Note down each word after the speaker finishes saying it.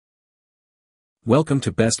Welcome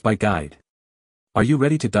to Best Buy Guide. Are you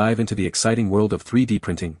ready to dive into the exciting world of 3D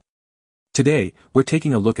printing? Today, we're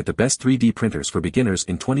taking a look at the best 3D printers for beginners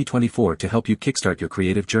in 2024 to help you kickstart your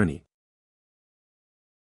creative journey.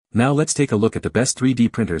 Now let's take a look at the best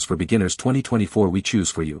 3D printers for beginners 2024 we choose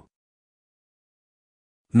for you.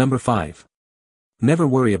 Number 5. Never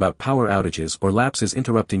worry about power outages or lapses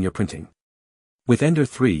interrupting your printing. With Ender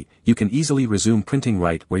 3, you can easily resume printing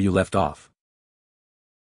right where you left off.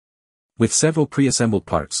 With several pre-assembled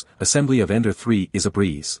parts, assembly of Ender 3 is a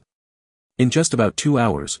breeze. In just about 2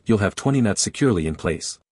 hours, you'll have 20 nuts securely in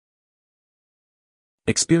place.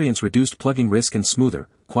 Experience reduced plugging risk and smoother,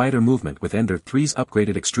 quieter movement with Ender 3's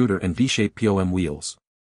upgraded extruder and V-shape POM wheels.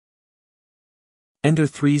 Ender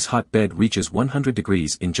 3's hot bed reaches 100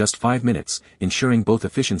 degrees in just 5 minutes, ensuring both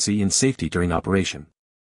efficiency and safety during operation.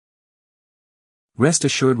 Rest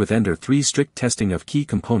assured with Ender 3's strict testing of key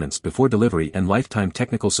components before delivery and lifetime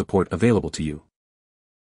technical support available to you.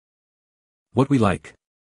 What we like.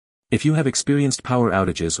 If you have experienced power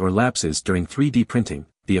outages or lapses during 3D printing,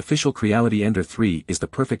 the official Creality Ender 3 is the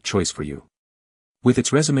perfect choice for you. With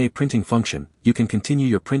its resume printing function, you can continue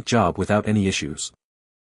your print job without any issues.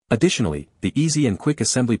 Additionally, the easy and quick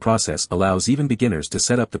assembly process allows even beginners to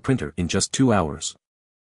set up the printer in just 2 hours.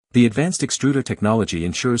 The advanced extruder technology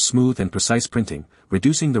ensures smooth and precise printing,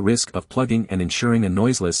 reducing the risk of plugging and ensuring a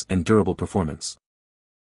noiseless and durable performance.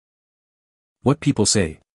 What people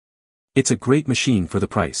say. It's a great machine for the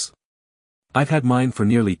price. I've had mine for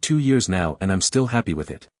nearly 2 years now and I'm still happy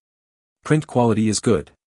with it. Print quality is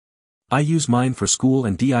good. I use mine for school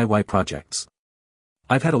and DIY projects.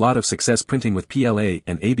 I've had a lot of success printing with PLA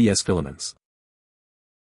and ABS filaments.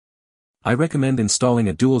 I recommend installing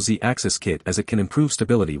a dual Z-axis kit as it can improve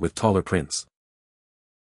stability with taller prints.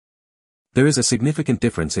 There is a significant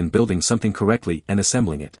difference in building something correctly and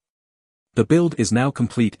assembling it. The build is now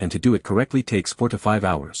complete and to do it correctly takes 4 to 5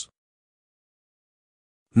 hours.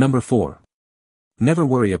 Number 4. Never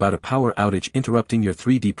worry about a power outage interrupting your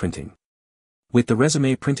 3D printing. With the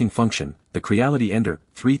resume printing function, the Creality Ender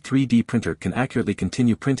 3 3D printer can accurately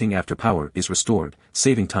continue printing after power is restored,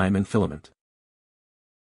 saving time and filament.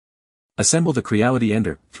 Assemble the Creality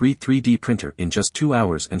Ender 3 3D printer in just 2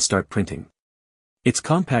 hours and start printing. Its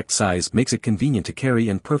compact size makes it convenient to carry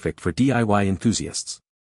and perfect for DIY enthusiasts.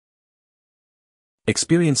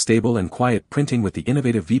 Experience stable and quiet printing with the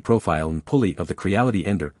innovative V-profile and pulley of the Creality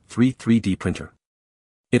Ender 3 3D printer.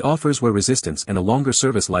 It offers wear resistance and a longer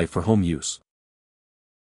service life for home use.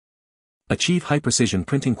 Achieve high-precision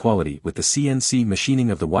printing quality with the CNC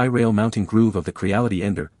machining of the Y-rail mounting groove of the Creality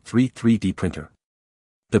Ender 3 3D printer.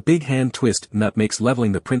 The big hand twist nut makes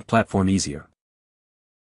leveling the print platform easier.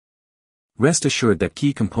 Rest assured that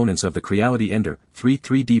key components of the Creality Ender 3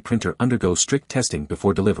 3D printer undergo strict testing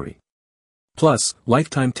before delivery. Plus,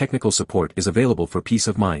 lifetime technical support is available for peace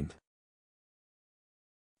of mind.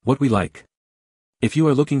 What we like. If you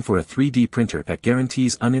are looking for a 3D printer that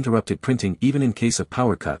guarantees uninterrupted printing even in case of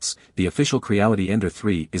power cuts, the official Creality Ender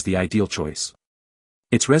 3 is the ideal choice.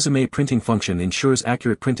 Its resume printing function ensures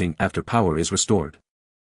accurate printing after power is restored.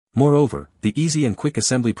 Moreover, the easy and quick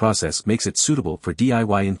assembly process makes it suitable for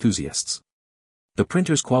DIY enthusiasts. The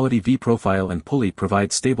printer's quality V-profile and pulley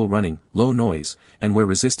provide stable running, low noise, and wear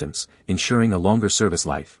resistance, ensuring a longer service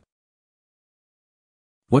life.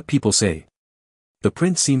 What people say. The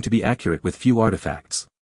prints seem to be accurate with few artifacts.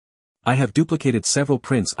 I have duplicated several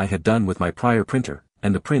prints I had done with my prior printer,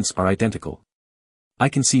 and the prints are identical. I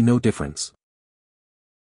can see no difference.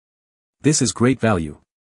 This is great value.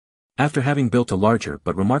 After having built a larger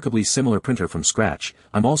but remarkably similar printer from scratch,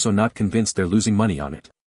 I'm also not convinced they're losing money on it.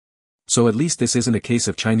 So at least this isn't a case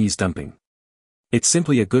of Chinese dumping. It's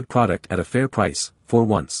simply a good product at a fair price, for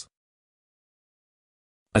once.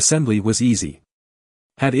 Assembly was easy.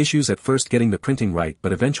 Had issues at first getting the printing right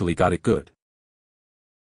but eventually got it good.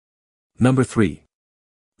 Number 3.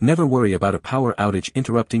 Never worry about a power outage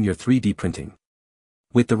interrupting your 3D printing.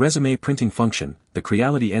 With the resume printing function, the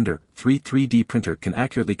Creality Ender 3 3D printer can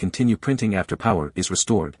accurately continue printing after power is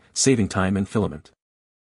restored, saving time and filament.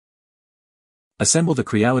 Assemble the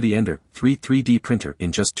Creality Ender 3 3D printer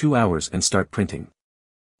in just 2 hours and start printing.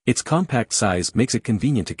 Its compact size makes it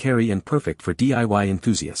convenient to carry and perfect for DIY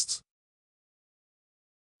enthusiasts.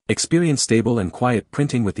 Experience stable and quiet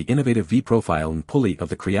printing with the innovative V-profile and pulley of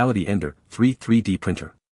the Creality Ender 3 3D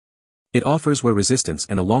printer. It offers wear resistance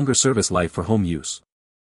and a longer service life for home use.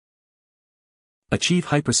 Achieve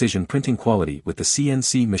high-precision printing quality with the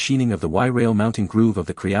CNC machining of the Y-rail mounting groove of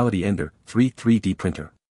the Creality Ender 3 3D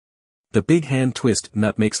printer. The big hand twist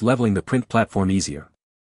nut makes leveling the print platform easier.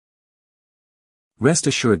 Rest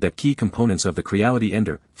assured that key components of the Creality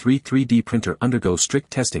Ender 3 3D printer undergo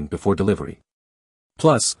strict testing before delivery.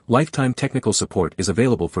 Plus, lifetime technical support is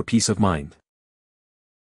available for peace of mind.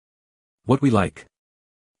 What we like.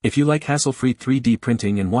 If you like hassle-free 3D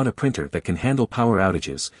printing and want a printer that can handle power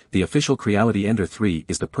outages, the official Creality Ender 3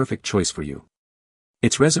 is the perfect choice for you.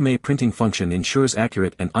 Its resume printing function ensures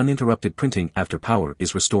accurate and uninterrupted printing after power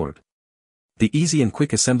is restored. The easy and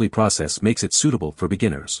quick assembly process makes it suitable for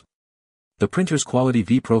beginners. The printer's quality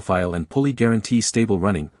V-profile and pulley guarantee stable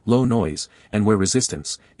running, low noise, and wear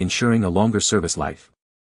resistance, ensuring a longer service life.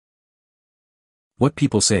 What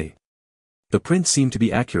people say. The prints seem to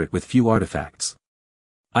be accurate with few artifacts.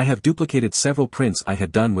 I have duplicated several prints I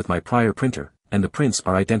had done with my prior printer, and the prints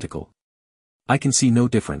are identical. I can see no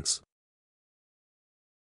difference.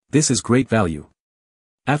 This is great value.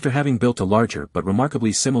 After having built a larger but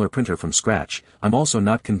remarkably similar printer from scratch, I'm also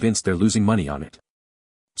not convinced they're losing money on it.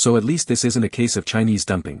 So at least this isn't a case of Chinese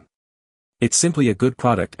dumping. It's simply a good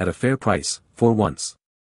product at a fair price, for once.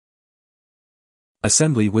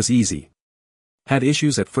 Assembly was easy. Had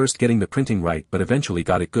issues at first getting the printing right but eventually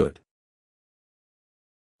got it good.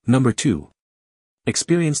 Number 2.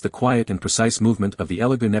 Experience the quiet and precise movement of the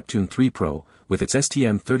ELEGOO Neptune 3 Pro, with its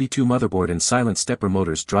STM32 motherboard and silent stepper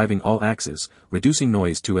motors driving all axes, reducing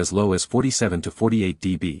noise to as low as 47 to 48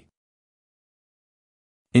 dB.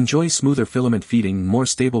 Enjoy smoother filament feeding and more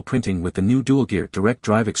stable printing with the new dual-gear direct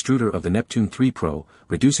drive extruder of the Neptune 3 Pro,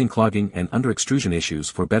 reducing clogging and under-extrusion issues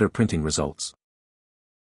for better printing results.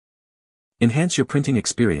 Enhance your printing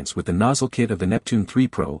experience with the nozzle kit of the Neptune 3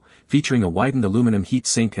 Pro, featuring a widened aluminum heat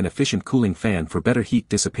sink and efficient cooling fan for better heat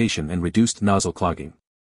dissipation and reduced nozzle clogging.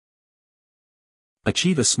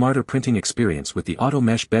 Achieve a smarter printing experience with the auto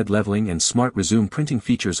mesh bed leveling and smart resume printing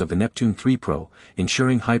features of the Neptune 3 Pro,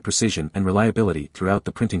 ensuring high precision and reliability throughout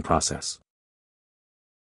the printing process.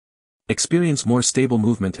 Experience more stable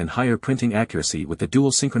movement and higher printing accuracy with the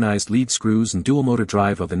dual synchronized lead screws and dual motor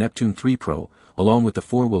drive of the Neptune 3 Pro, along with the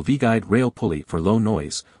 4-wheel V-guide rail pulley for low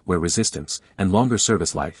noise, wear resistance, and longer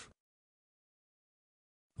service life.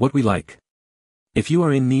 What we like. If you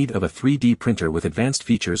are in need of a 3D printer with advanced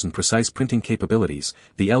features and precise printing capabilities,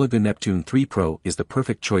 the ELEGOO Neptune 3 Pro is the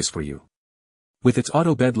perfect choice for you. With its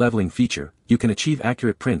auto bed leveling feature, you can achieve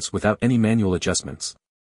accurate prints without any manual adjustments.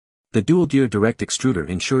 The dual-gear direct extruder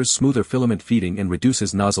ensures smoother filament feeding and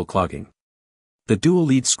reduces nozzle clogging. The dual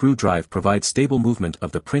lead screw drive provides stable movement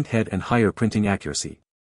of the print head and higher printing accuracy.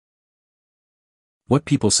 What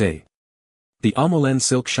people say. The AMOLED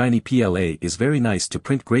Silk Shiny PLA is very nice to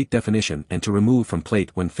print great definition and to remove from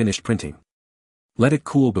plate when finished printing. Let it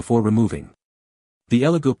cool before removing. The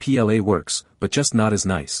ELEGOO PLA works, but just not as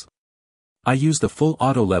nice. I use the full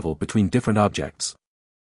auto level between different objects.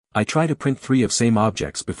 I try to print 3 of same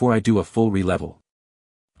objects before I do a full re-level.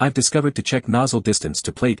 I've discovered to check nozzle distance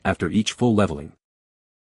to plate after each full leveling.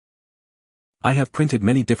 I have printed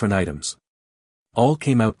many different items. All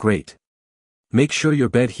came out great. Make sure your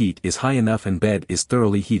bed heat is high enough and bed is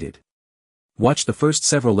thoroughly heated. Watch the first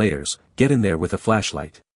several layers, get in there with a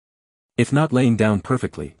flashlight. If not laying down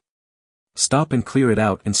perfectly, stop and clear it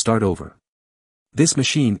out and start over. This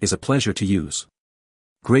machine is a pleasure to use.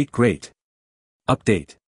 Great.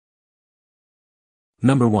 Update.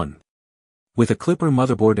 Number 1. With a Clipper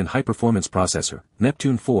motherboard and high-performance processor,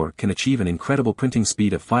 Neptune 4 can achieve an incredible printing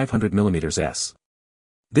speed of 500mm.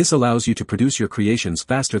 This allows you to produce your creations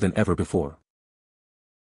faster than ever before.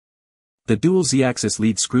 The dual Z-axis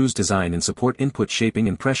lead screws design and support input shaping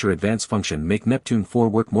and pressure advance function make Neptune 4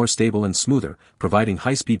 work more stable and smoother, providing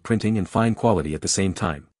high-speed printing and fine quality at the same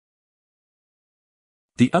time.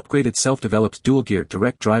 The upgraded self-developed dual-gear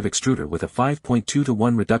direct drive extruder with a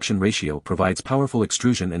 5.2:1 reduction ratio provides powerful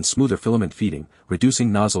extrusion and smoother filament feeding,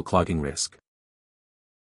 reducing nozzle clogging risk.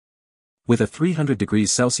 With a 300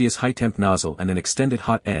 degrees Celsius high-temp nozzle and an extended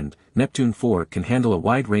hot end, Neptune 4 can handle a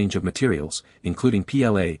wide range of materials, including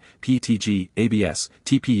PLA, PETG, ABS,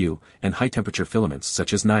 TPU, and high-temperature filaments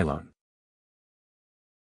such as nylon.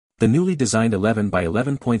 The newly designed 11 by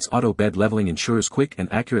 11 points auto bed leveling ensures quick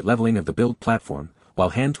and accurate leveling of the build platform,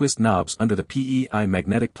 while hand-twist knobs under the PEI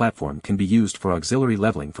magnetic platform can be used for auxiliary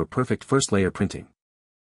leveling for perfect first-layer printing.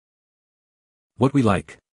 What we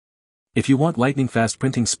like. If you want lightning-fast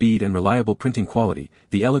printing speed and reliable printing quality,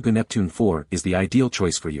 the ELEGOO Neptune 4 is the ideal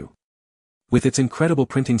choice for you. With its incredible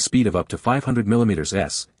printing speed of up to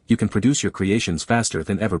 500mm, you can produce your creations faster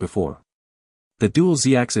than ever before. The dual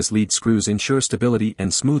Z-axis lead screws ensure stability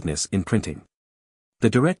and smoothness in printing. The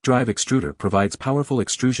direct drive extruder provides powerful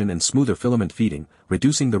extrusion and smoother filament feeding,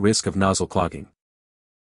 reducing the risk of nozzle clogging.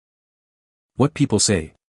 What people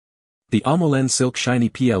say. The AMOLED Silk Shiny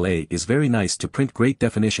PLA is very nice to print great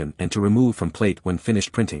definition and to remove from plate when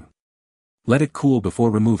finished printing. Let it cool before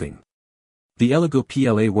removing. The ELEGOO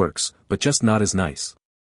PLA works, but just not as nice.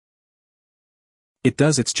 It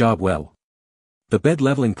does its job well. The bed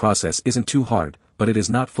leveling process isn't too hard, but it is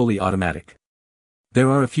not fully automatic. There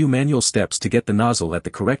are a few manual steps to get the nozzle at the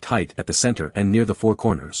correct height at the center and near the four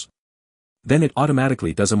corners. Then it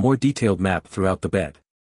automatically does a more detailed map throughout the bed.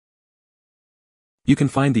 You can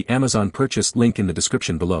find the Amazon purchase link in the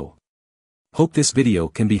description below. Hope this video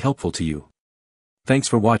can be helpful to you. Thanks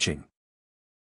for watching.